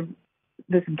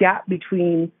this gap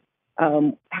between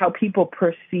how people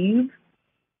perceive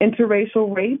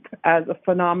interracial rape as a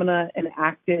phenomena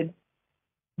enacted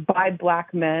by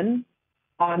Black men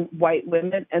on white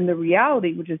women, and the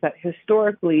reality, which is that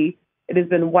historically it has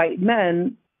been white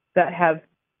men that have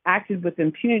acted with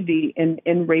impunity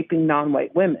in raping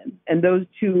non-white women. And those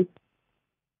two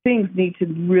things need to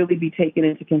really be taken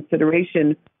into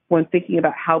consideration when thinking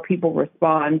about how people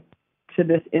respond to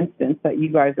this instance that you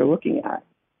guys are looking at.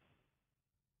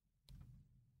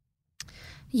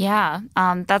 Yeah,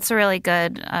 that's a really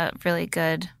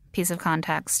good piece of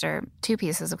context, or two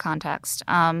pieces of context.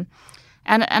 And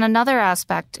another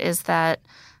aspect is that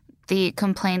the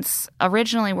complaints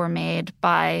originally were made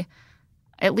by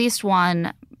at least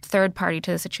one third party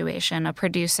to the situation, a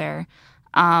producer,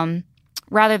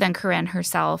 rather than Corinne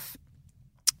herself.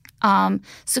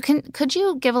 So could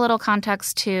you give a little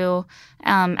context to,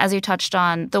 as you touched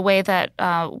on, the way that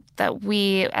that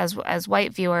we as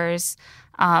white viewers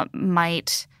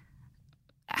might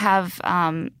have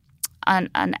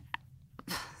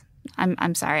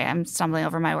I'm sorry, I'm stumbling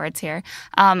over my words here.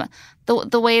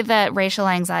 The way that racial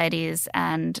anxieties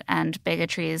and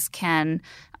bigotries can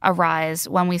arise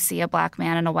when we see a Black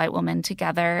man and a white woman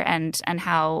together, and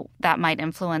how that might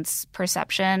influence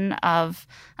perception of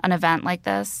an event like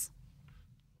this?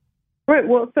 Right.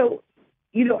 Well, so,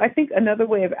 I think another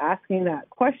way of asking that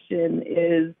question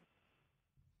is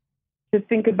to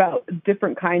think about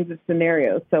different kinds of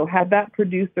scenarios. So had that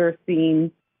producer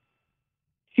seen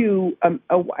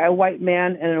a white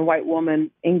man and a white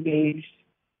woman engaged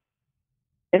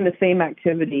in the same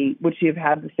activity, would she have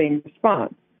had the same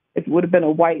response? If it would have been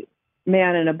a white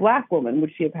man and a Black woman,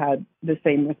 would she have had the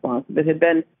same response? If it had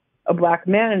been a Black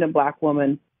man and a Black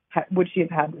woman, would she have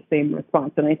had the same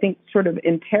response? And I think sort of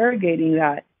interrogating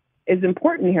that is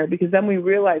important here, because then we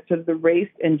realize sort of the race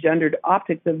and gendered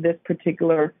optics of this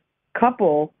particular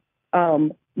couple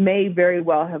may very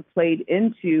well have played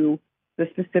into the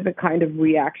specific kind of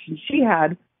reaction she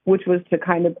had, which was to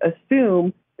kind of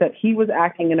assume that he was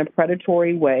acting in a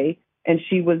predatory way and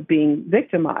she was being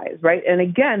victimized, right? And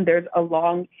again, there's a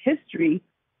long history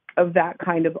of that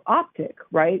kind of optic,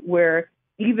 right? Where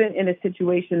even in a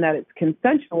situation that it's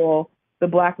consensual, the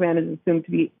Black man is assumed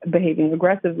to be behaving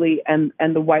aggressively, and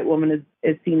the white woman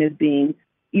is seen as being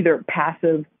either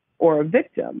passive or a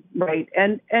victim, right?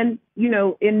 And you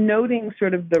know, in noting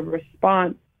sort of the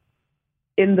response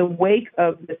in the wake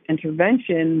of this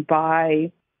intervention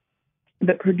by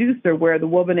the producer, where the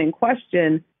woman in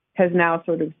question has now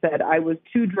sort of said, I was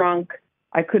too drunk,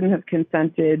 I couldn't have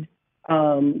consented,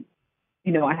 you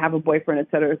know, I have a boyfriend, et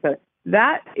cetera, et cetera.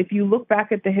 That, if you look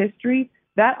back at the history,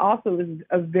 that also is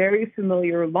a very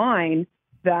familiar line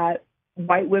that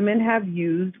white women have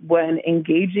used when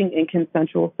engaging in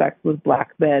consensual sex with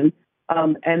Black men,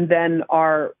 and then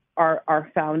are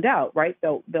found out, right?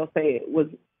 They'll say it was,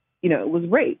 you know, it was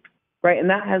rape, right? And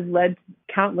that has led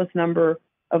to countless number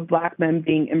of Black men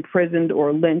being imprisoned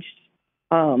or lynched.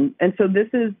 And so this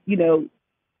is, you know,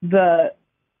 the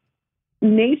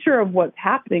nature of what's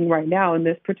happening right now in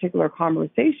this particular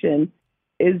conversation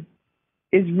is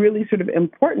really sort of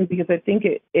important, because I think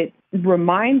it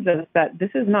reminds us that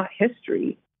this is not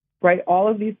history, right? All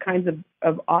of these kinds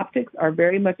of optics are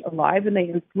very much alive, and they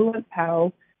influence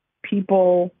how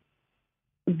people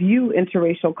view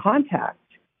interracial contact,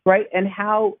 right? And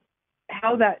how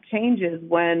that changes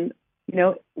when, you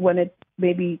know, when it's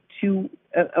maybe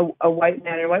a white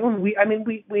man and a white woman.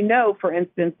 We know, for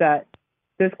instance, that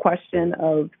this question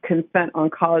of consent on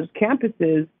college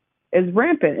campuses is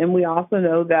rampant. And we also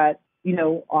know that, you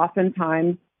know,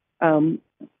 oftentimes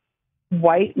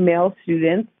white male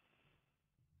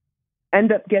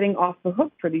end up getting off the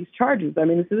hook for these charges. I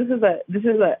mean, so this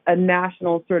is a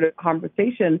national sort of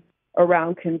conversation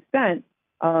around consent.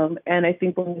 And I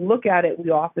think when we look at it, we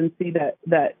often see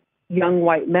that young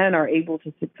white men are able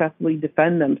to successfully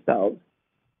defend themselves.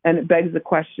 And it begs the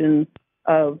question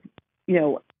of, you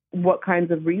know, what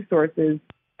kinds of resources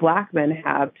Black men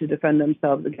have to defend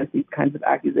themselves against these kinds of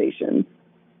accusations.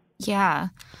 Yeah,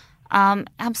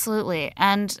 absolutely.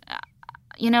 And,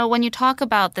 you know, when you talk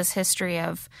about this history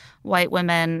of white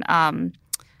women having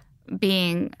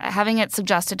it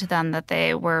suggested to them that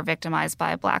they were victimized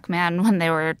by a Black man when they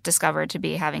were discovered to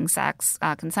be having sex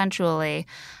consensually,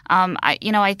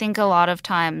 I think a lot of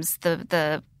times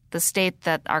the state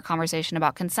that our conversation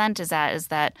about consent is at is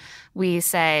that we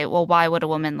say, well, why would a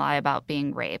woman lie about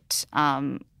being raped?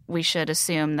 We should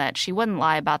assume that she wouldn't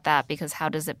lie about that, because how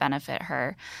does it benefit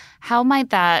her? How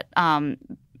might that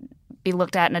be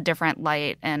looked at in a different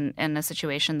light in a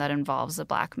situation that involves a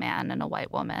Black man and a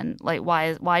white woman? Like,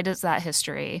 why does that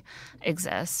history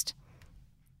exist?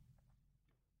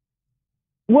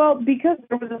 Well, because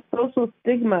there was a social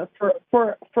stigma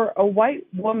for a white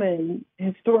woman,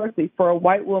 historically, for a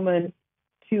white woman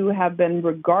to have been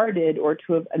regarded or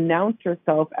to have announced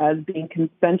herself as being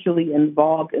consensually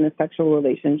involved in a sexual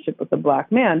relationship with a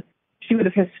Black man, she would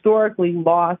have historically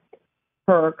lost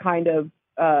her kind of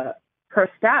her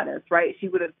status, right? She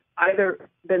would have either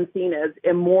been seen as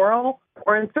immoral,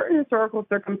 or in certain historical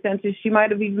circumstances, she might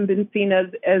have even been seen as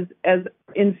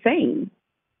insane.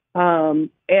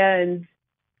 And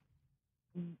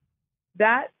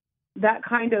that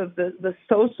kind of the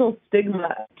social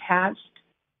stigma attached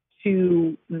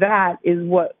to that is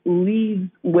what leads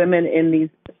women in these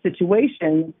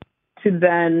situations to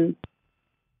then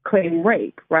claim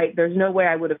rape, right? There's no way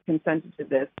I would have consented to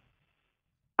this.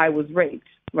 I was raped,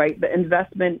 right? The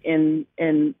investment in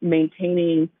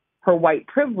maintaining her white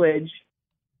privilege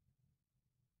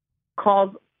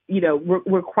requires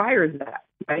that,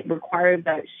 right? Requires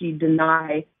that she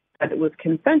deny that it was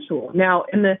consensual. Now,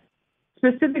 in the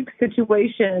specific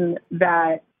situation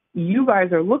that you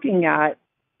guys are looking at,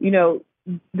 you know,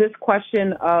 this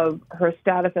question of her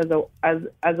status as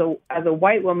a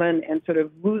white woman and sort of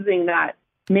losing that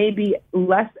may be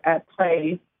less at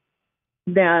play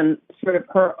than sort of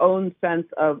her own sense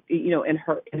of, you know, in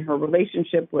her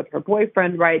relationship with her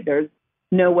boyfriend, right? There's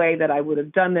no way that I would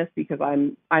have done this because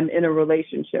I'm in a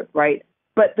relationship, right?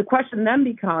 But the question then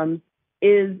becomes,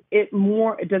 is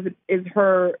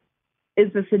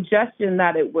the suggestion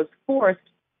that it was forced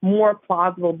more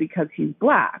plausible because he's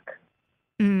Black?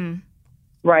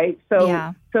 Right?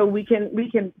 So we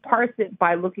can parse it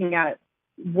by looking at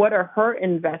what are her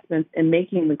investments in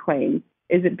making the claim.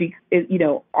 Is it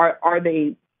are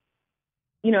they,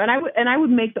 you know, and I would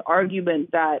make the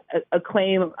argument that a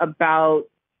claim about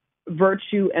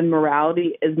virtue and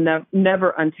morality is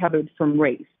never untethered from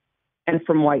race and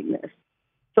from whiteness.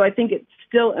 So I think it's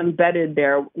still embedded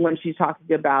there when she's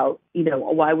talking about,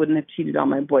 well, I wouldn't have cheated on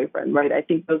my boyfriend, right? I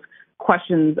think those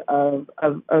questions of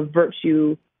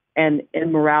virtue and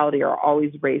morality are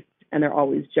always race and they're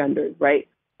always gendered, right?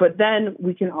 But then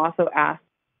we can also ask,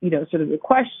 sort of the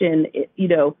question,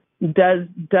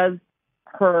 does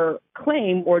her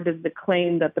claim, or does the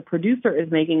claim that the producer is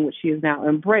making, which she has now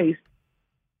embraced,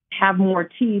 have more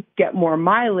teeth, get more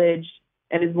mileage,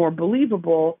 and is more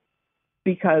believable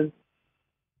because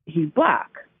he's Black?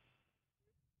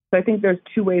 So I think there's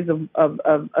two ways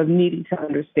of needing to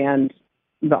understand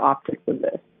the optics of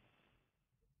this.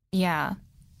 Yeah.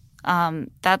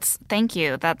 Thank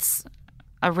you. That's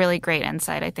a really great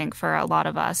insight, I think, for a lot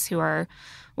of us who are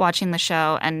watching the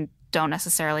show and don't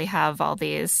necessarily have all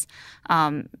these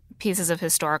pieces of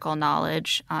historical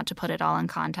knowledge to put it all in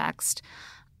context.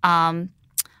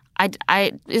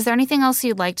 Is there anything else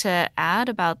you'd like to add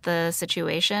about the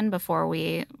situation before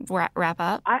we wrap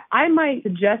up? I might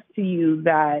suggest to you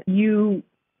that you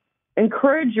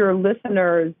encourage your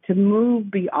listeners to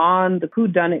move beyond the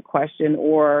whodunit question,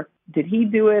 or did he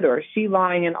do it, or is she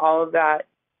lying, and all of that,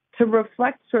 to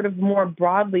reflect sort of more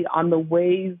broadly on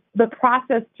the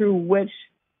process through which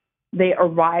they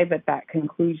arrive at that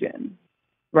conclusion,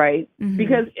 right? Mm-hmm.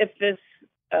 Because if this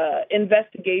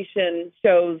investigation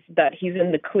shows that he's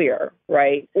in the clear,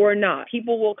 right, or not,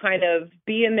 people will kind of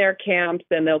be in their camps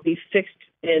and they'll be fixed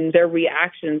in their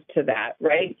reactions to that,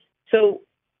 right? So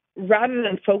rather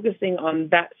than focusing on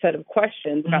that set of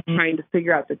questions about trying to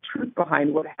figure out the truth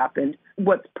behind what happened,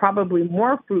 what's probably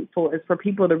more fruitful is for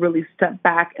people to really step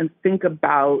back and think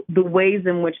about the ways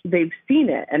in which they've seen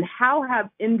it and how have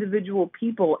individual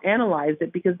people analyzed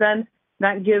it, because then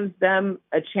that gives them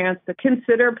a chance to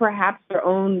consider perhaps their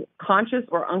own conscious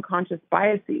or unconscious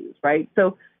biases, right?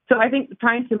 So I think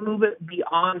trying to move it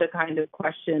beyond a kind of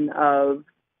question of,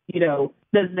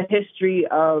 does the history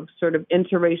of sort of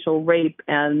interracial rape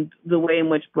and the way in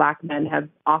which Black men have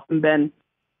often been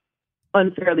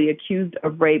unfairly accused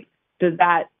of rape, does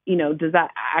that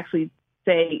actually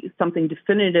say something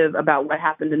definitive about what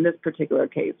happened in this particular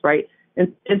case, right?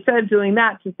 And instead of doing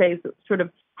that, to say sort of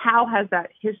how has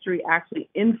that history actually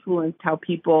influenced how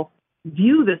people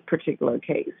view this particular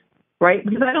case, right?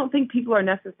 Because I don't think people are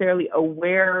necessarily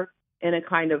aware in a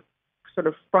kind of sort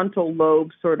of frontal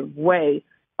lobe sort of way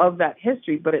of that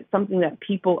history, but it's something that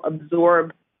people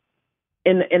absorb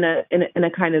in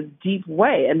a kind of deep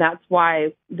way. And that's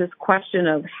why this question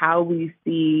of how we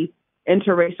see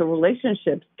interracial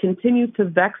relationships continues to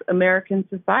vex American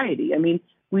society. I mean,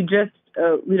 we just,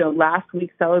 last week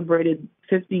celebrated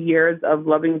 50 years of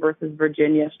Loving versus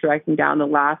Virginia, striking down the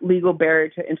last legal barrier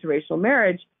to interracial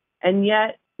marriage. And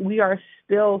yet we are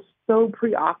still so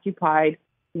preoccupied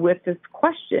with this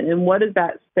question. And what does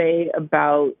that say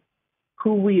about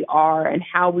who we are and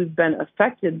how we've been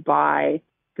affected by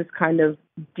this kind of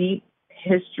deep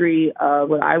history of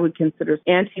what I would consider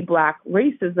anti-Black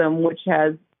racism, which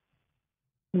has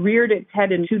reared its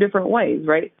head in two different ways,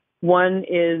 right? One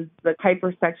is the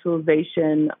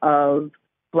hypersexualization of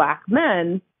Black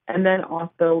men, and then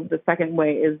also the second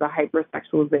way is the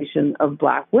hypersexualization of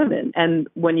Black women. And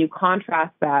when you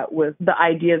contrast that with the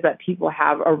ideas that people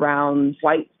have around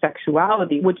white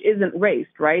sexuality, which isn't race,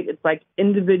 right? It's like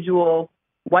individual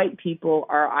white people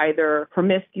are either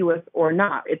promiscuous or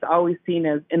not. It's always seen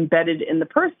as embedded in the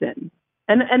person.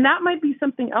 And that might be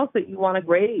something else that you want to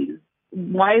raise.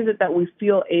 Why is it that we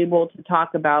feel able to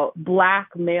talk about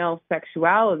Black male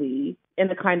sexuality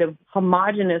in a kind of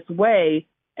homogenous way,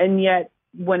 and yet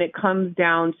when it comes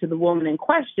down to the woman in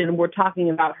question, we're talking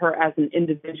about her as an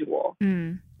individual?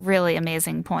 Really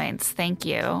amazing points. Thank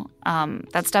you.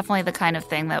 That's definitely the kind of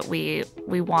thing that we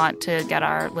want to get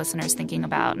our listeners thinking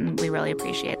about, and we really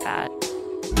appreciate that.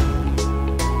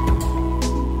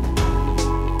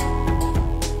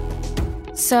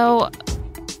 So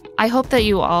I hope that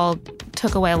you all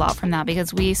took away a lot from that,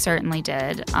 because we certainly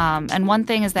did. And one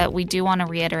thing is that we do want to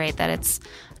reiterate that it's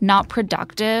not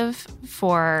productive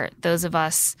for those of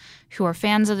us who are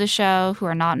fans of the show, who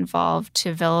are not involved,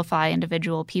 to vilify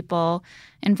individual people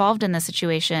involved in the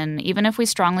situation, even if we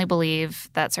strongly believe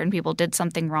that certain people did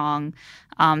something wrong.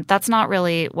 That's not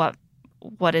really what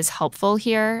is helpful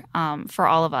here for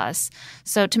all of us.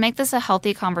 So to make this a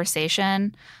healthy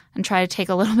conversation and try to take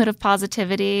a little bit of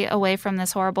positivity away from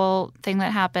this horrible thing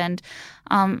that happened,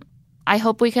 I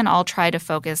hope we can all try to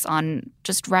focus on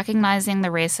just recognizing the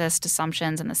racist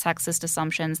assumptions and the sexist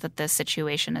assumptions that this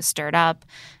situation has stirred up,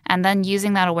 and then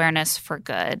using that awareness for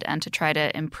good and to try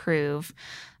to improve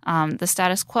the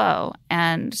status quo.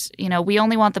 And, we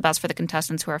only want the best for the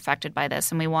contestants who are affected by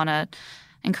this, and we want to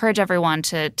encourage everyone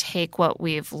to take what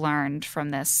we've learned from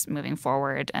this moving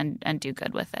forward and do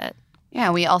good with it.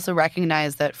 Yeah, we also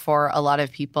recognize that for a lot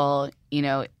of people,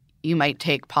 you might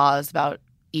take pause about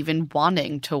even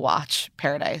wanting to watch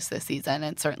Paradise this season.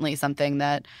 It's certainly something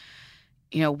that,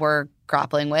 we're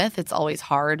grappling with. It's always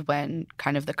hard when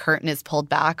kind of the curtain is pulled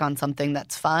back on something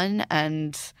that's fun,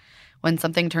 and when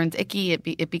something turns icky,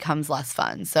 it becomes less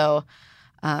fun. So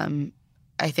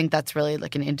I think that's really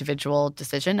like an individual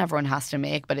decision everyone has to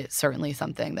make, but it's certainly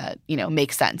something that,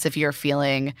 makes sense if you're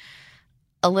feeling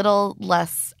a little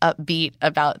less upbeat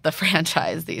about the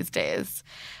franchise these days.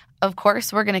 Of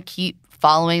course, we're going to keep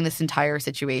following this entire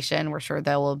situation. We're sure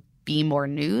there will be more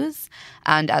news,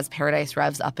 and as Paradise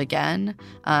revs up again,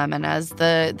 and as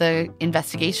the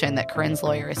investigation that Corinne's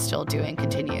lawyer is still doing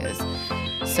continues.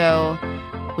 So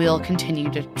we'll continue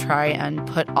to try and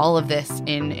put all of this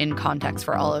in context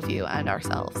for all of you and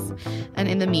ourselves. And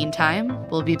in the meantime,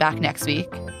 we'll be back next week,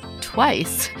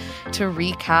 twice, to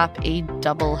recap a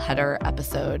double-header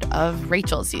episode of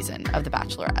Rachel's season of The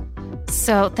Bachelorette.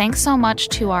 So thanks so much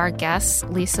to our guests,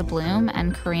 Lisa Bloom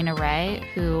and Karina Ray,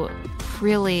 who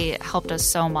really helped us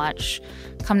so much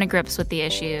come to grips with the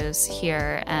issues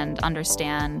here and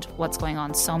understand what's going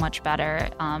on so much better.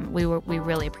 We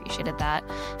really appreciated that.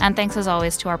 And thanks as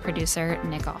always to our producer,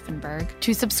 Nick Offenberg.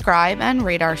 To subscribe and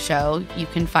rate our show, you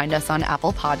can find us on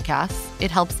Apple Podcasts.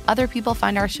 It helps other people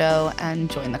find our show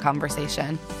and join the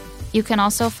conversation. You can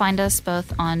also find us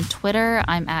both on Twitter.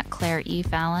 I'm at Claire E.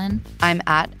 Fallon. I'm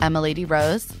at Emmalady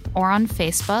Rose. Or on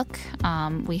Facebook.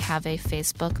 We have a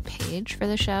Facebook page for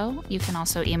the show. You can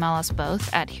also email us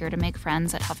both at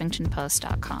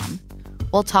heretomakefriends@huffingtonpost.com.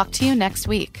 We'll talk to you next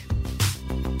week.